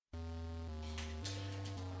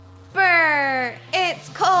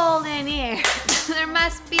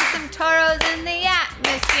must be some toros in the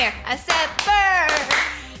atmosphere. I said, brr,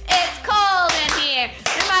 it's cold in here.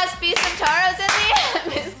 There must be some toros in the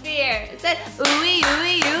atmosphere. I said, ooey,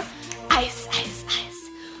 ooey, ooh. Ice, ice, ice.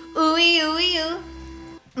 Ooey, ooey,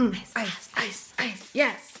 ooh. Ice.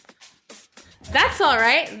 Yes. That's all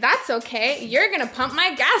right. That's okay. You're going to pump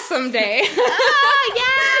my gas someday. Oh,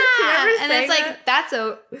 yeah. And saying it's like, that's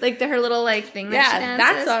her little like thing that she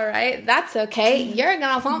dances. That's all right. That's okay. You're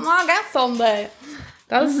going to pump my gas someday.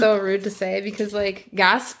 That was so rude to say because like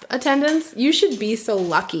gas attendants, you should be so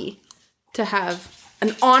lucky to have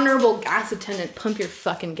an honorable gas attendant pump your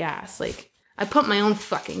fucking gas. Like, I pump my own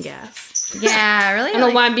fucking gas. Yeah, really? I don't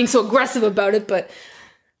know why I'm being so aggressive about it, but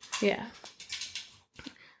yeah.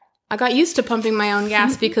 I got used to pumping my own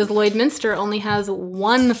gas because Lloydminster only has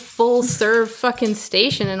one full serve fucking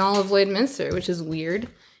station in all of Lloydminster, which is weird.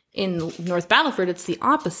 In North Battleford, it's the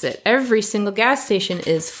opposite. Every single gas station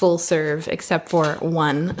is full serve except for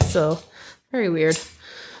one. So, very weird.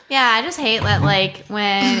 Yeah, I just hate that, like,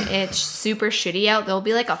 when it's super shitty out, there'll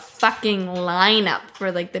be, like, a fucking lineup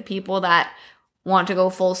for, like, the people that want to go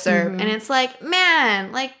full serve. And it's like,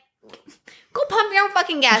 man, like, go pump your own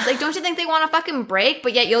fucking gas. Like, don't you think they want a fucking break?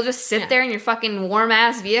 But yet you'll just sit there in your fucking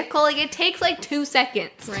warm-ass vehicle. Like, it takes, like, 2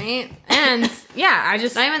 seconds. Right? And, yeah, I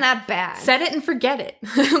just... Not even that bad. Set it and forget it.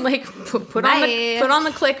 Like, put on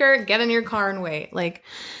the clicker, get in your car and wait. Like...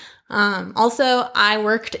 Also, I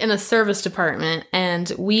worked in a service department and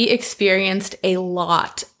we experienced a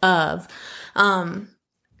lot of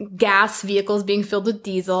gas vehicles being filled with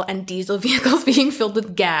diesel and diesel vehicles being filled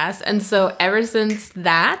with gas. And so ever since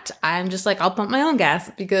that, I'm just like, I'll pump my own gas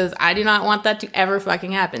because I do not want that to ever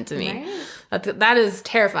fucking happen to me. Right. That is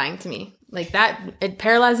terrifying to me. Like that, it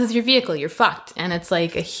paralyzes your vehicle. You're fucked. And it's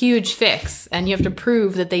like a huge fix and you have to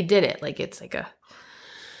prove that they did it. Like it's like a...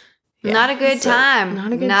 Yeah, not a good time.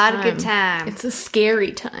 Not a good time. It's a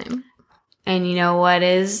scary time. And you know what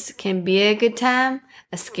can be a good time?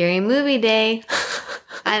 A scary movie day.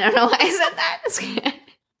 I don't know why I said that. I thought you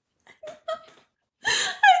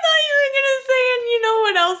were going to say, and you know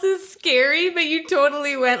what else is scary? But you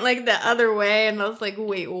totally went like the other way. And I was like,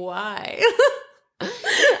 wait, why? You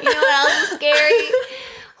know what else is scary?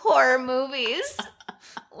 Horror movies.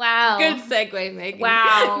 Wow. Good segue, Megan.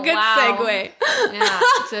 Wow. Good segue. Yeah.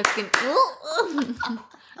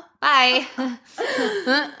 Bye.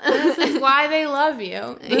 This is why they love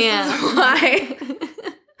you. This is why.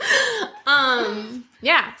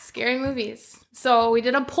 Yeah, scary movies. So we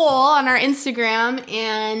did a poll on our Instagram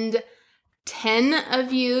and 10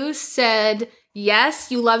 of you said, yes,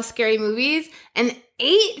 you love scary movies. And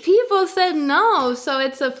 8 people said no. So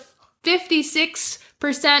it's a 56%,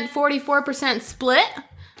 44% split.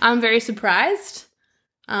 I'm very surprised.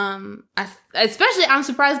 Especially I'm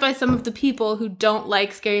surprised by some of the people who don't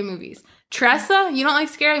like scary movies. Tressa, you don't like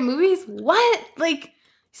scary movies? What? Like, you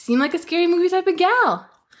seem like a scary movie type of gal.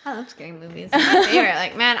 I love scary movies. It's my favorite.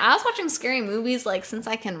 Like, man, I was watching scary movies, like, since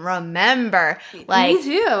I can remember. Like, me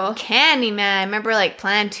too. Candyman. I remember, like,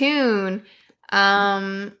 Platoon.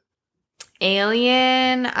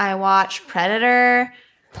 Alien. I watched Predator.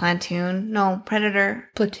 Platoon. No, Predator.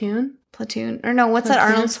 Platoon? Or no, what's that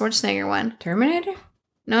Arnold Schwarzenegger one? Terminator?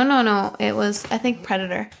 No. It was, I think,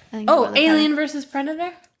 Predator. Alien versus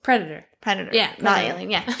Predator? Predator. Yeah, Predator. not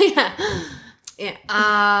Alien, yeah.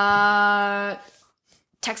 Yeah.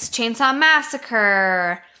 Texas Chainsaw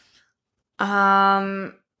Massacre.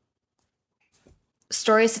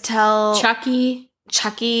 Stories to Tell. Chucky.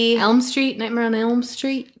 Elm Street. Nightmare on Elm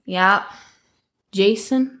Street. Yeah.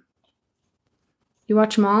 Jason. You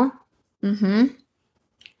watch them all? Mm-hmm.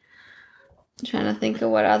 I'm trying to think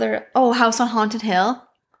of what other... Oh, House on Haunted Hill.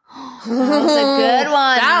 That was a good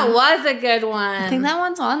one. That was a good one. I think that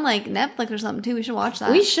one's on like Netflix or something too. We should watch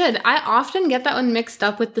that. We should. I often get that one mixed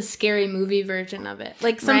up with the scary movie version of it.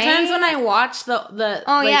 Like sometimes when I watch the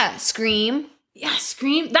yeah, Scream. Yeah,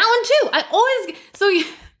 Scream. That one too. I always... So,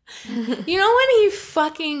 you know when he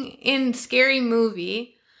fucking... In Scary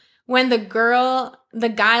Movie, when the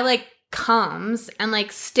guy like comes and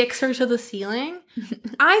like sticks her to the ceiling?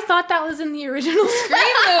 I thought that was in the original Scream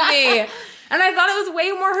movie. And I thought it was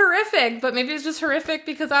way more horrific, but maybe it's just horrific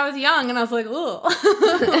because I was young and I was like, ugh.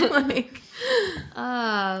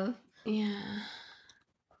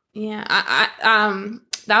 Yeah. I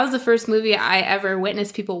that was the first movie I ever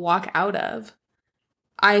witnessed people walk out of.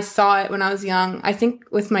 I saw it when I was young. I think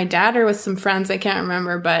with my dad or with some friends, I can't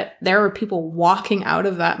remember, but there were people walking out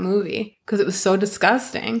of that movie because it was so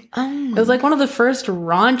disgusting. It was like one of the first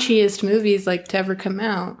raunchiest movies like to ever come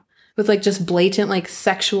out. With, like, just blatant, like,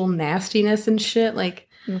 sexual nastiness and shit, like...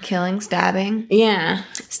 And killing, stabbing. Yeah.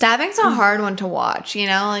 Stabbing's a hard one to watch, you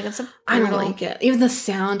know? Like, it's a I don't brutal- like it. Even the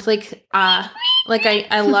sound, I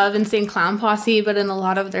love Insane Clown Posse, but in a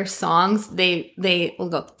lot of their songs, they will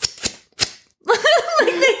go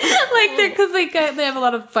they have a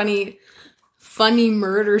lot of funny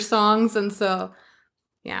murder songs, and so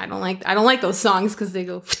yeah, I don't like those songs because they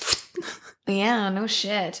go. Yeah, no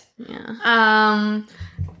shit. Yeah.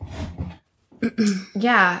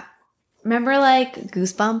 Yeah. Remember, like,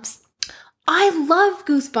 Goosebumps? I love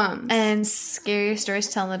Goosebumps. And Scary Stories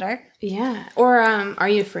to Tell in the Dark? Yeah. Or Are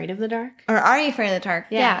You Afraid of the Dark? Or Are You Afraid of the Dark?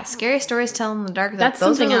 Yeah. Scary Stories to Tell in the Dark. That's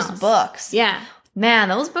those something are those else. books. Yeah. Man,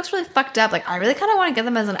 those books really fucked up. Like, I really kind of want to get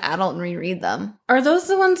them as an adult and reread them. Are those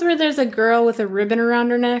the ones where there's a girl with a ribbon around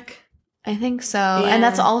her neck? I think so. Yeah. And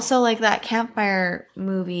that's also like that campfire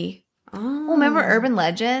movie. Oh, remember Urban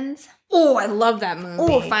Legends? Oh, I love that movie.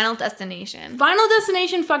 Oh, Final Destination. Final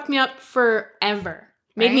Destination fucked me up forever.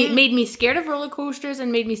 Made Right? me scared of roller coasters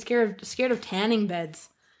and made me scared of tanning beds.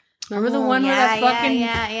 Remember the one where yeah, that fucking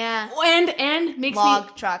yeah. and makes Log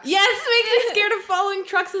me trucks. yes makes me scared of following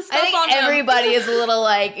trucks and stuff I think on them. everybody is a little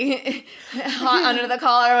like hot under the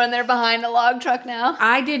collar when they're behind a log truck now.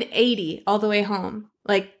 I did 80 all the way home,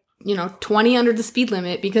 like 20 under the speed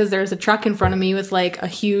limit because there's a truck in front of me with like a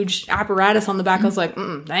huge apparatus on the back. I was like,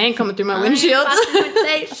 that ain't coming through my windshield. With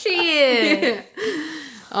that shit.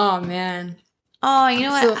 Oh man. Oh, you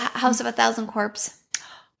know what? So- House of a Thousand Corpse.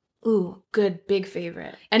 Ooh, good, big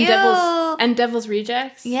favorite. And Ew. Devil's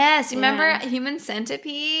Rejects. Yes, you remember Yeah. Human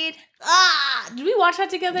Centipede? Did we watch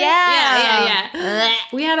that together? Yeah. Yeah.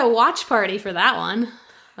 We had a watch party for that one.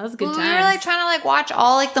 That was a good We time. were like trying to like watch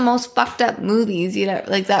all like the most fucked up movies,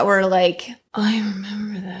 like that were like. I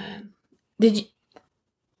remember that. Did you?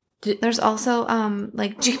 There's also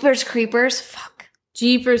like Jeepers Creepers. Fuck.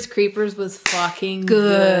 Jeepers Creepers was fucking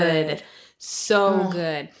good. So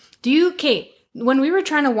good. Kate, when we were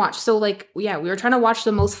trying to watch, we were trying to watch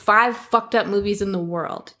the most 5 fucked up movies in the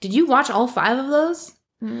world. Did you watch all 5 of those?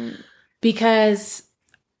 Because,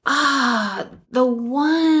 the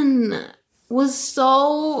one was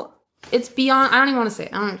so, it's beyond, I don't even want to say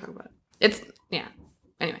it. I don't even talk about it.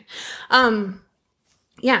 Anyway.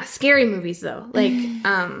 Scary movies though. Like,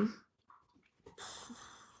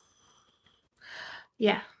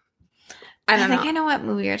 yeah. I think I know what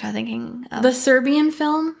movie you're thinking of. The Serbian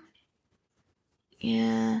film?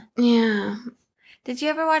 Yeah. Yeah. Did you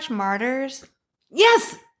ever watch Martyrs?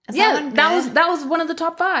 Yes. Is Yeah, that one that was one of the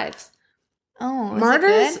top 5s. Oh, was it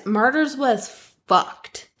good? Martyrs was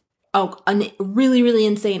fucked. Oh, a really, really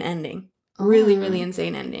insane ending. Really, really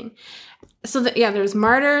insane ending. So there's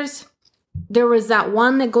Martyrs. There was that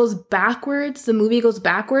one that goes backwards. The movie goes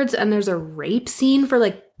backwards, and there's a rape scene for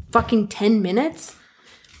like fucking 10 minutes.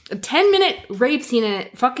 A 10-minute rape scene, and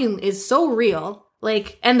it fucking is so real.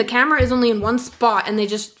 Like, and the camera is only in one spot, and they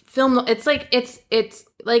just film. It's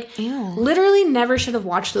like Ew. literally never should have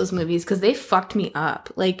watched those movies because they fucked me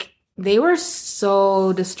up. Like, they were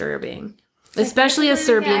so disturbing, especially a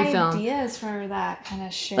Serbian film. Ideas for that kind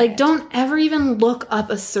of shit. Like, don't ever even look up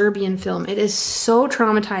a Serbian film. It is so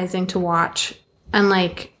traumatizing to watch, and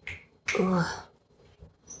like, ugh.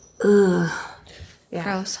 Yeah.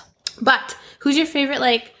 Gross. But who's your favorite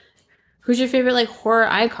horror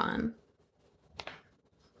icon?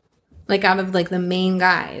 Like, out of like the main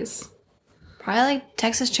guys. Probably like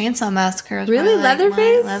Texas Chainsaw Massacre. Was Really? probably, like,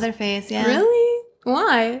 Leatherface? Leatherface, yeah. Really?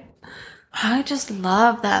 Why? I just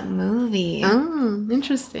love that movie. Oh,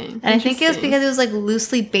 interesting. And I think it was because it was like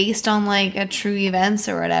loosely based on like a true events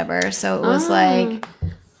or whatever. So it was like,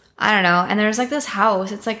 I don't know. And there's like this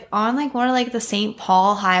house. It's like on like one of like the St.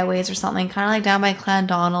 Paul highways or something, kind of like down by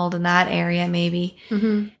Clandonald in that area maybe.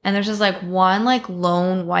 Mm-hmm. And there's just like one like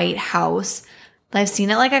lone white house. I've seen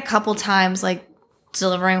it like a couple times, like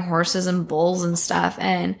delivering horses and bulls and stuff.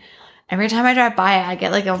 And every time I drive by it, I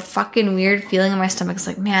get like a fucking weird feeling in my stomach. It's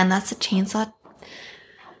like, man, that's a Texas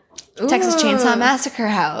Chainsaw Massacre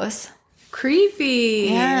house. Creepy.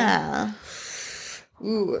 Yeah.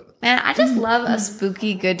 Ooh. Man, I just love a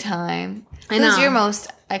spooky good time. I Who's know. your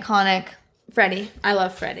most iconic? Freddy. I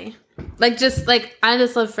love Freddy. I just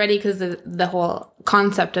love Freddy because the whole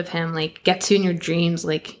concept of him, like, gets you in your dreams.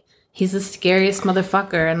 Like, he's the scariest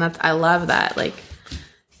motherfucker, and I love that. Like,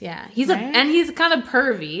 yeah, he's and he's kind of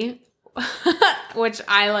pervy, which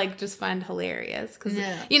I like just find hilarious because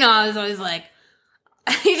I was always like,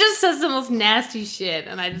 he just says the most nasty shit,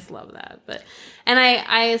 and I just love that. And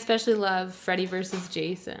I especially love Freddy versus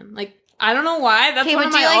Jason. Like, I don't know why. That's one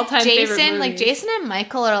of my all-time favorite movies. Like Jason and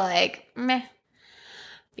Michael are like meh.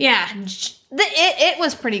 Yeah, It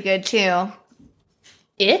was pretty good too.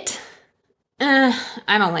 It?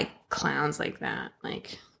 I don't like clowns like that.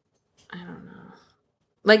 Like, I don't know.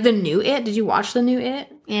 Like the new It. Did you watch the new It?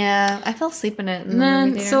 Yeah, I fell asleep in it. In And the then,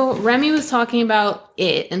 movie theater. so Remy was talking about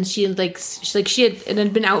it, and it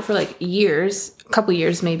had been out for like years, a couple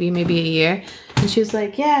years, maybe a year. And she was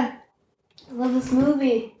like, yeah, I love this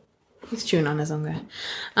movie. He's chewing on his own guy.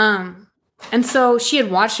 And so she had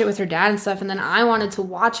watched it with her dad and stuff, and then I wanted to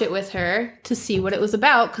watch it with her to see what it was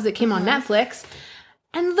about, because it came on Netflix.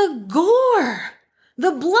 And the gore,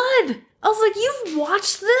 the blood. I was like, you've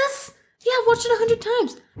watched this? Yeah, I've watched it 100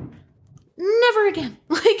 times. Never again.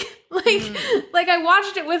 Like I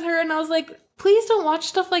watched it with her and I was like, please don't watch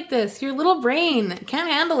stuff like this. Your little brain can't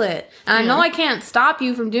handle it. And I know I can't stop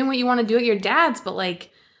you from doing what you want to do at your dad's, but like,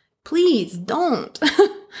 please don't.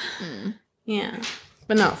 Yeah.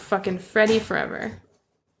 But no, fucking Freddy forever.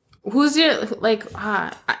 Who's your, like,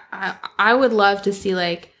 I would love to see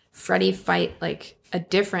like Freddy fight like a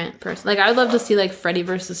different person. Like I would love to see like Freddy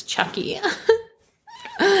versus Chucky.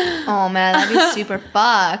 Oh man, that'd be super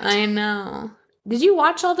fucked. I know. Did you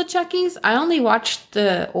watch all the Chuckies? I only watched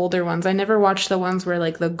the older ones. I never watched the ones where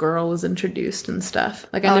like the girl was introduced and stuff.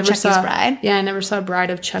 Like I never Chucky's saw Bride? Yeah, I never saw Bride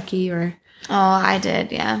of Chucky, or Oh, I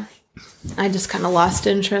did, yeah. I just kind of lost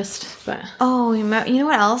interest. But Oh, you know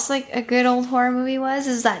what else like a good old horror movie was?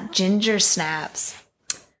 Is that Ginger Snaps.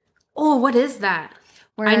 oh, what is that?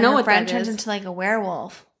 Where I know her what friend that turns is. into like a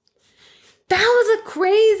werewolf. That was a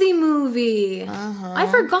crazy movie. Uh-huh. I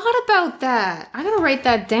forgot about that. I gotta write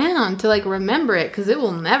that down to like remember it, because it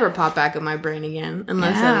will never pop back in my brain again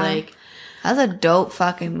unless Yeah. I like That was a dope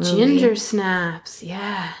fucking movie. Ginger Snaps.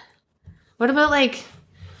 Yeah. What about like,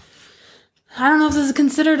 I don't know if this is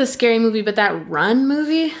considered a scary movie, but that Run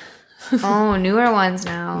movie? Oh, newer ones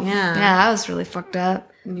now. Yeah. Yeah, that was really fucked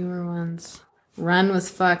up. Newer ones. Run was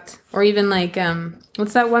fucked. Or even like,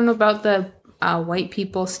 what's that one about the white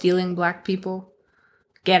people stealing black people?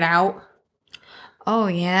 Get Out. Oh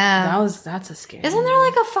yeah. That's a scary Isn't there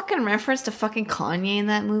like a fucking reference to fucking Kanye in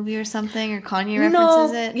that movie or something? Or Kanye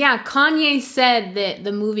references it? Yeah, Kanye said that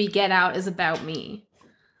the movie Get Out is about me.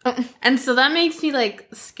 And so that makes me like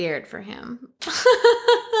scared for him.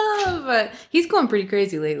 But he's going pretty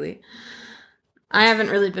crazy lately. I haven't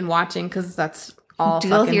really been watching because that's all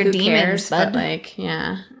Deal with fucking your who demons, cares. bud. But like,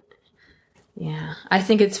 yeah. I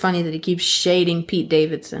think it's funny that he keeps shading Pete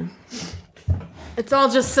Davidson. It's all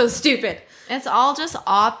just so stupid. It's all just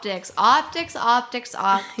optics. Optics.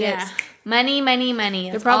 Yeah. Money.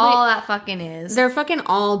 That's probably- all that fucking is. They're fucking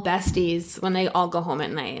all besties when they all go home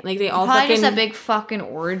at night. Like they all Probably fucking just a big fucking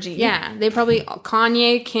orgy. yeah. They probably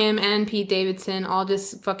Kanye, Kim, and Pete Davidson all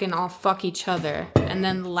just fucking all fuck each other and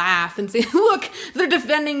then laugh and say, "Look, they're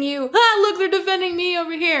defending you. Ah, look, they're defending me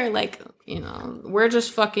over here." Like we're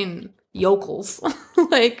just fucking yokels,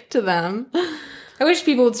 like to them. I wish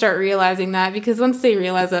people would start realizing that, because once they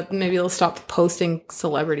realize that, maybe they'll stop posting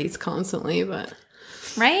celebrities constantly. But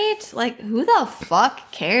Right? Like, who the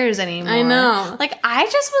fuck cares anymore? I know. Like, I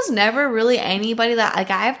just was never really anybody that,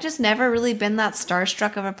 like, I've just never really been that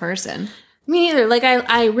starstruck of a person. me neither. Like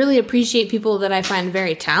I really appreciate people that I find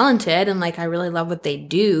very talented, and like I really love what they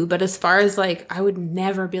do. But as far as like, I would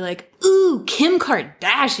never be like, ooh, Kim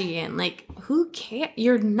Kardashian. Like, who cares?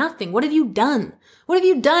 You're nothing. What have you done? What have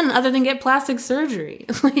you done other than get plastic surgery?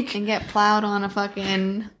 Like, And get plowed on a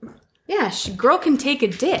fucking... yeah, girl can take a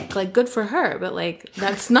dick. Like, good for her. But like,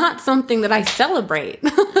 that's not something that I celebrate.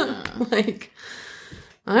 Like,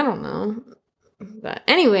 I don't know. But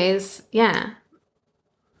anyways, yeah.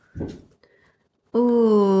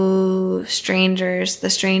 Ooh, Strangers. The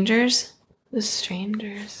Strangers? The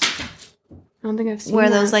Strangers. I don't think I've seen Where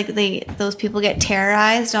that. those, like, those people get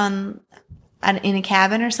terrorized in a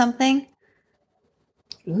cabin or something?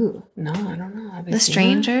 Ooh, no, I don't know. Have I The seen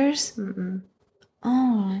Strangers? that? Mm-mm.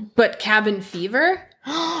 Oh. But Cabin Fever?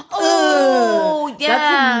 Oh, yeah.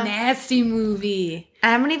 That's a nasty movie.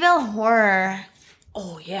 Amityville Horror.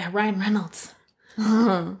 Oh, yeah, Ryan Reynolds.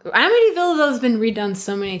 Amityville, though, has been redone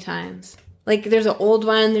so many times. Like, there's an old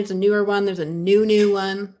one, there's a newer one, there's a new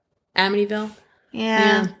one. Amityville.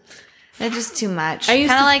 Yeah. They're just too much. I Kind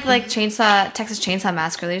used of to- Texas Chainsaw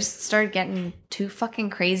Massacre. They just started getting too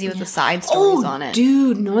fucking crazy with the side stories on it.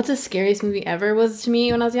 Dude, know what the scariest movie ever was to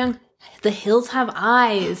me when I was young? The Hills Have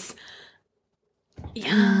Eyes.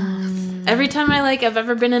 Yes. Every time I've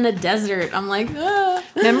ever been in a desert, I'm like, ah.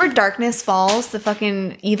 Remember Darkness Falls, the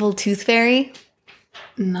fucking evil tooth fairy?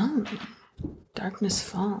 No. Darkness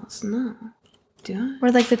Falls. No. Do I?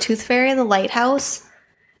 Where, like, the tooth fairy, the lighthouse,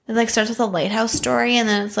 it, like, starts with a lighthouse story, and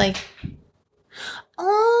then it's, like,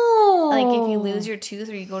 Oh. like if you lose your tooth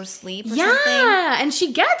or you go to sleep or yeah, something. and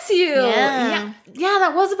she gets you. Yeah. Yeah,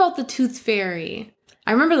 that was about the tooth fairy.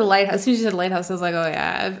 I remember the Lighthouse. As soon as you said Lighthouse, I was like, oh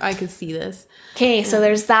yeah, I could see this. Okay, so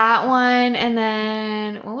there's that one, and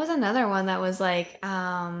then what was another one that was like,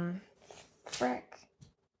 frick.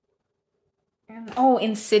 Oh,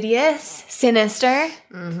 Insidious, Sinister.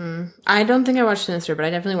 I don't think I watched Sinister, but I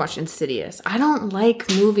definitely watched Insidious. I don't like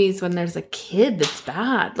movies when there's a kid that's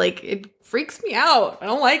bad. Like, it freaks me out. I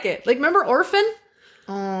don't like it. Like, remember Orphan?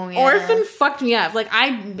 Oh, yeah. Orphan fucked me up. Like,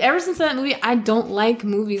 ever since that movie, I don't like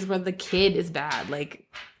movies where the kid is bad. Like,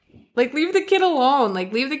 leave the kid alone.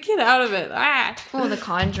 Like, leave the kid out of it. Ah. Oh, The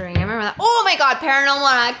Conjuring. I remember that. Oh my God,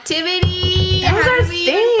 Paranormal Activity. That was How our did we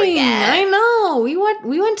even thing. forget? I know.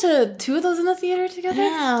 We went to 2 of those in the theater together.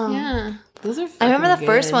 Yeah. Those are I remember the fucking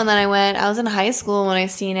first good. one that I went. I was in high school when I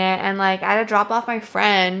seen it, and like I had to drop off my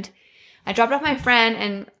friend. I dropped off my friend,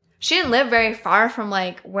 and she didn't live very far from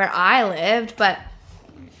like where I lived, but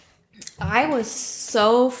I was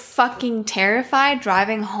so fucking terrified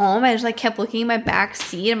driving home. I just like kept looking at my back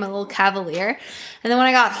seat in my little Cavalier. And then when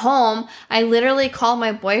I got home, I literally called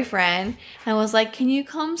my boyfriend and I was like, "Can you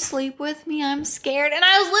come sleep with me? I'm scared." And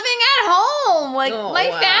I was living at home. Like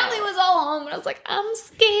my family was all home. And I was like, "I'm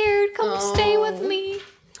scared. Come stay with me."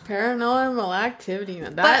 Paranormal Activity.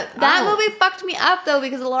 But that movie fucked me up though,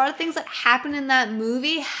 because a lot of things that happened in that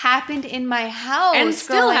movie happened in my house and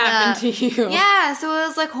still growing happened up. to you. Yeah, so it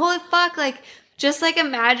was like, holy fuck, like just like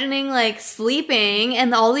imagining like sleeping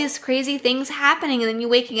and all these crazy things happening, and then you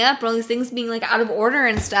waking up and all these things being like out of order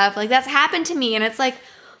and stuff. Like that's happened to me, and it's like,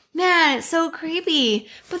 man, it's so creepy.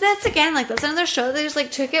 But that's again, like that's another show that just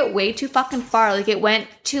like took it way too fucking far. Like it went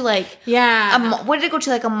to like what did it go to,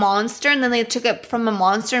 like a monster, and then they took it from a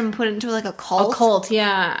monster and put it into like a cult. A cult,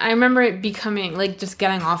 yeah. I remember it becoming like just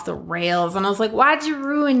getting off the rails, and I was like, why'd you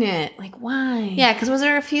ruin it? Like, why? Yeah, because was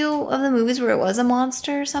there a few of the movies where it was a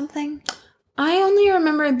monster or something? I only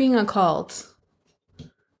remember it being a cult.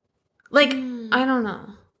 Like, I don't know.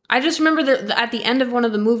 I just remember that at the end of one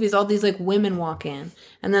of the movies, all these like women walk in,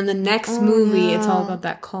 and then the next movie, it's all about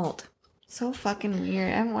that cult. So fucking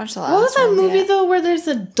weird. I haven't watched the last. What was that movie yet. though, where there's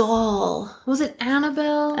a doll? Was it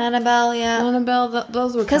Annabelle? Annabelle, yeah. Annabelle.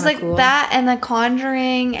 Those were because like cool. that and The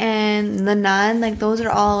Conjuring and The Nun, like those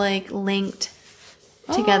are all like linked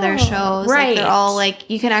together shows. Right. Like, they're all like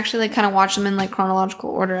you can actually like kind of watch them in like chronological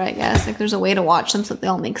order. I guess like there's a way to watch them so that they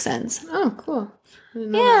all make sense. Oh, cool.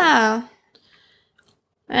 Yeah.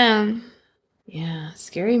 Yeah,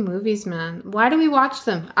 scary movies, man. Why do we watch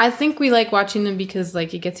them? I think we like watching them because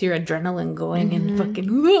like it gets your adrenaline going and fucking,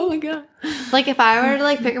 oh my god. Like if I were to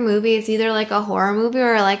like pick a movie, it's either like a horror movie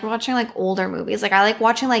or I like watching like older movies. Like I like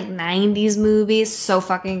watching like 90s movies, so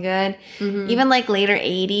fucking good. Even like later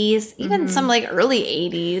 80s, even some like early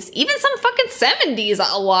 80s, even some fucking 70s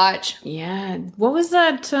I'll watch. Yeah. What was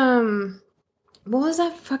that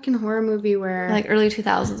fucking horror movie where Like early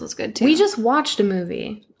 2000s was good too. we just watched a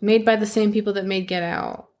movie made by the same people that made Get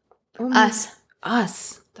Out? Us.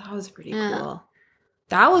 That was pretty cool.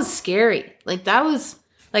 That was scary. Like that was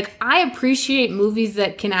like I appreciate movies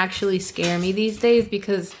that can actually scare me these days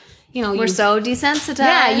because you know We're so desensitized.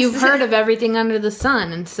 yeah, you've heard of everything under the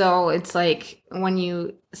sun, and so it's like when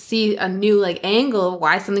you see a new like angle of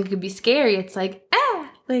why something could be scary, it's like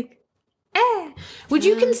Would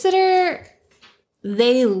you consider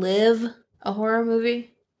They Live a horror movie?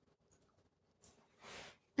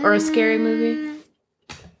 Or a scary movie?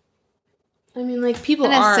 I mean, like, people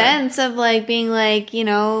in are. a sense of like being like, you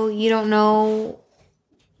know, you don't know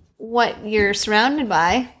what you're surrounded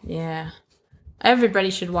by. Yeah. Everybody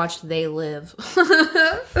should watch They Live.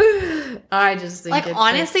 I just think Like it's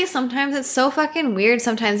honestly, sometimes it's so fucking weird.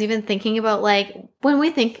 Sometimes even thinking about like when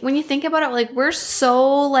you think about it, like we're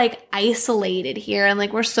so like isolated here and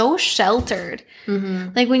like we're so sheltered.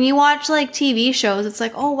 Like when you watch like TV shows, it's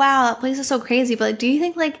like, oh wow, that place is so crazy. But like, do you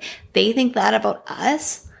think like they think that about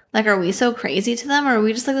us? Like, are we so crazy to them, or are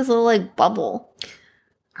we just like this little like bubble?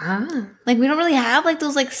 Like we don't really have like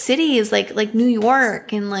those like cities like New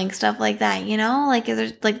York and like stuff like that, you know? Like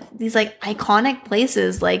there's like these like iconic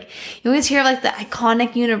places. Like you always hear like the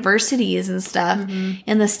iconic universities and stuff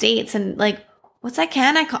in the States, and like what's that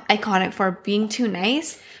iconic for? Being too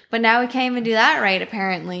nice? But now we can't even do that right,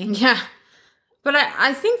 apparently. Yeah. But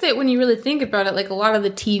I think that when you really think about it, like a lot of the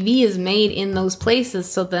TV is made in those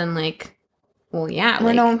places, so then like well, yeah. We're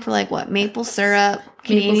like, known for like what? Maple syrup,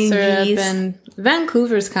 Canadian geese. and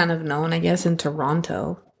Vancouver's kind of known, I guess, in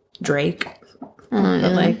Toronto. Drake.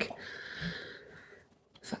 But like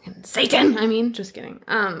fucking Satan. I mean, just kidding.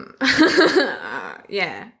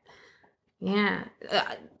 Yeah. Yeah.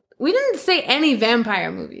 We didn't say any vampire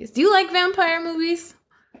movies. Do you like vampire movies?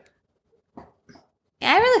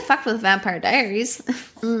 Yeah, I really fucked with Vampire Diaries.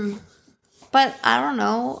 But I don't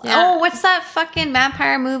know. Yeah. Oh, what's that fucking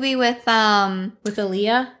vampire movie with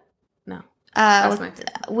Aaliyah? No. That's my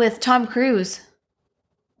favorite. with Tom Cruise?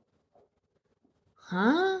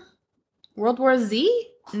 Huh? World War Z?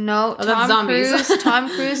 No, Oh, that's zombies. Tom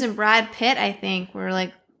Cruise and Brad Pitt, I think, were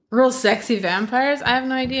like Real sexy vampires? I have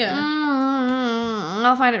no idea.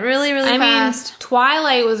 I'll find it really, really fast. I mean,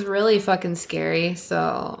 Twilight was really fucking scary,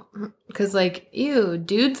 so... Because, like, ew,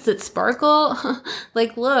 dudes that sparkle?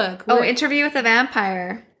 Like, look. Oh, Interview with a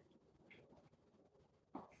Vampire.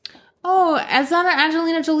 Oh, is that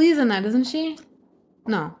Angelina Jolie's in that, isn't she?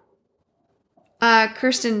 No.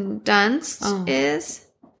 Kirsten Dunst is.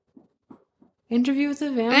 Interview with a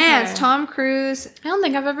Vampire. Yeah, it's Tom Cruise, I don't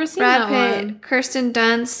think I've ever seen Brad that Pitt, one. Kirsten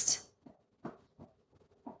Dunst.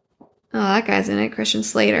 Oh, that guy's in it, Christian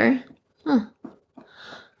Slater.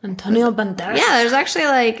 Antonio Banderas. Yeah, there's actually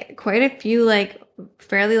like quite a few like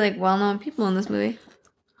fairly like well-known people in this movie.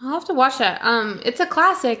 I'll have to watch that. It's a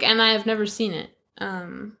classic, and I have never seen it.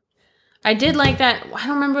 I did like that. I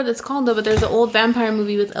don't remember what it's called though, but there's an old vampire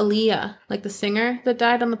movie with Aaliyah, like the singer that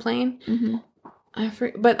died on the plane. Mm-hmm.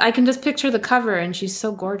 But I can just picture the cover, and she's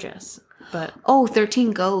so gorgeous. But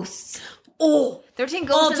 13 Ghosts. oh, 13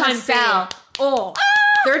 Ghosts in the all-time Cell. favorite. Oh.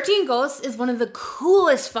 13 Ghosts is one of the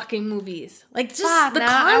coolest fucking movies. Like, just the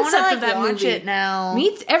concept of that watch movie. it now.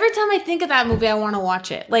 Every time I think of that movie, I want to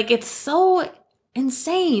watch it. Like, it's so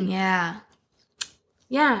insane. Yeah.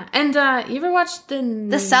 Yeah. And you ever watched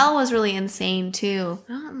The Cell was really insane too.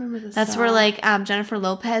 I don't remember the That's Cell. where like Jennifer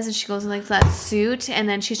Lopez, and she goes in like that suit, and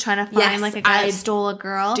then she's trying to find Yes, like a guy I that stole a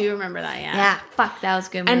girl. Do you remember that? Yeah. Yeah, fuck, that was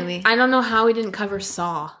a good And movie. I don't know how we didn't cover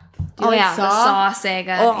Saw. Do you like the Saw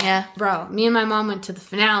saga. Oh, yeah. Bro, me and my mom went to the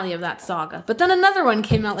finale of that saga. But then another one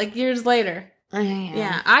came out like years later.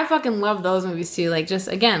 Yeah, I fucking love those movies too. Like, just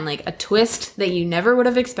again, like a twist that you never would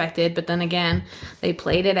have expected, but then again, they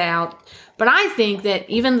played it out. But I think that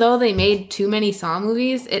even though they made too many Saw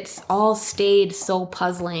movies, it's all stayed so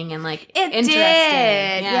puzzling and like interesting.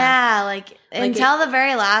 Yeah, like until the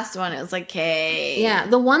very last one, it was like, okay. Yeah,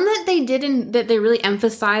 the one that they did that they really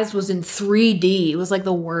emphasized was in 3D. It was like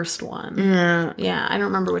the worst one. Yeah, I don't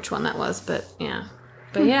remember which one that was, but yeah.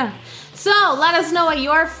 But yeah. So, let us know what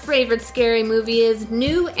your favorite scary movie is,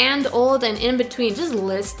 new and old and in between. Just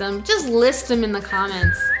list them. Just list them in the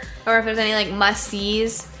comments. Or if there's any like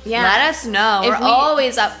must-sees, Yeah. let us know. We're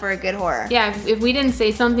always up for a good horror. Yeah, if we didn't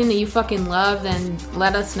say something that you fucking love, then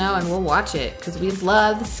let us know and we'll watch it. Because we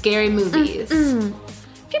love scary movies. Pew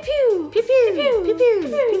pew. Pew pew. Pew pew. Pew pew.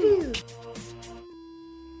 Pew pew.